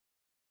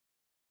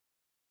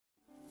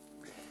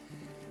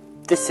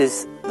This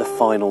is the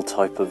final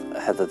type of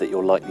heather that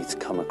you're likely to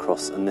come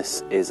across, and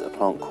this is a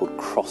plant called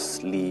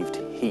Cross-leaved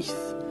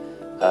Heath.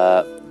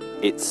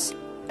 It's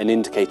an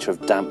indicator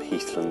of damp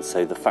heathland,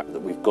 so the fact that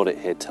we've got it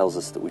here tells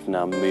us that we've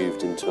now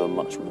moved into a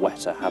much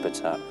wetter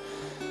habitat.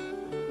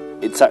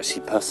 It's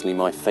actually personally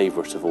my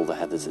favourite of all the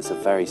heathers. It's a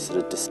very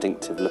sort of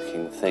distinctive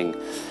looking thing.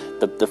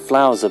 The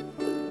flowers are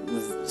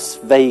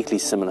vaguely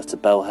similar to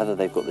bell heather.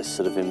 They've got this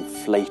sort of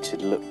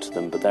inflated look to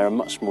them, but they're a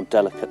much more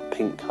delicate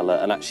pink colour,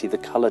 and actually the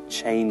colour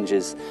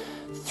changes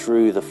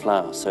through the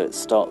flower, so it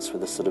starts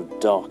with a sort of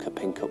darker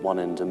pink at one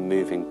end and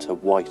moving to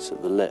white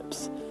at the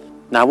lips.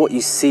 Now what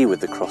you see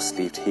with the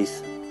cross-leaved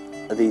heath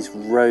are these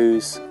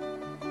rows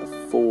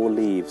of 4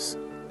 leaves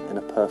in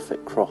a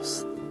perfect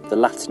cross. The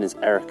Latin is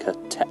Erica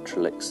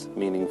Tetralix,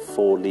 meaning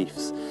 4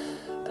 leaves,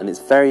 and it's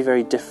very,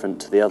 very different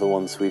to the other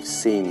ones we've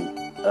seen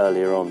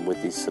earlier on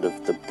with these sort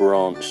of the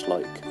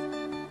branch-like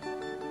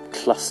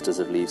clusters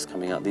of leaves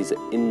coming out. These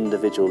are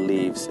individual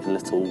leaves in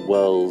little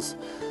whirls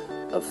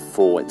of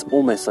 4. It's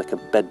almost like a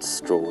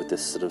bedstraw with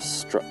this sort of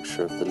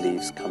structure of the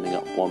leaves coming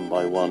up one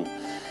by one.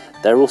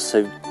 They're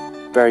also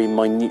very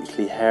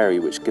minutely hairy,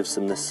 which gives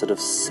them this sort of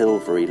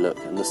silvery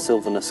look, and the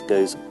silverness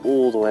goes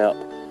all the way up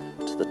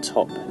to the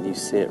top, and you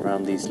see it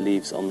around these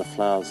leaves on the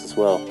flowers as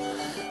well.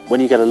 When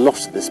you get a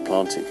lot of this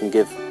plant, it can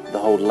give the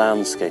whole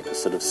landscape a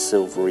sort of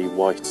silvery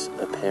white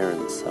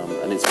appearance,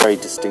 and it's very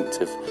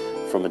distinctive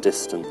from a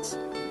distance.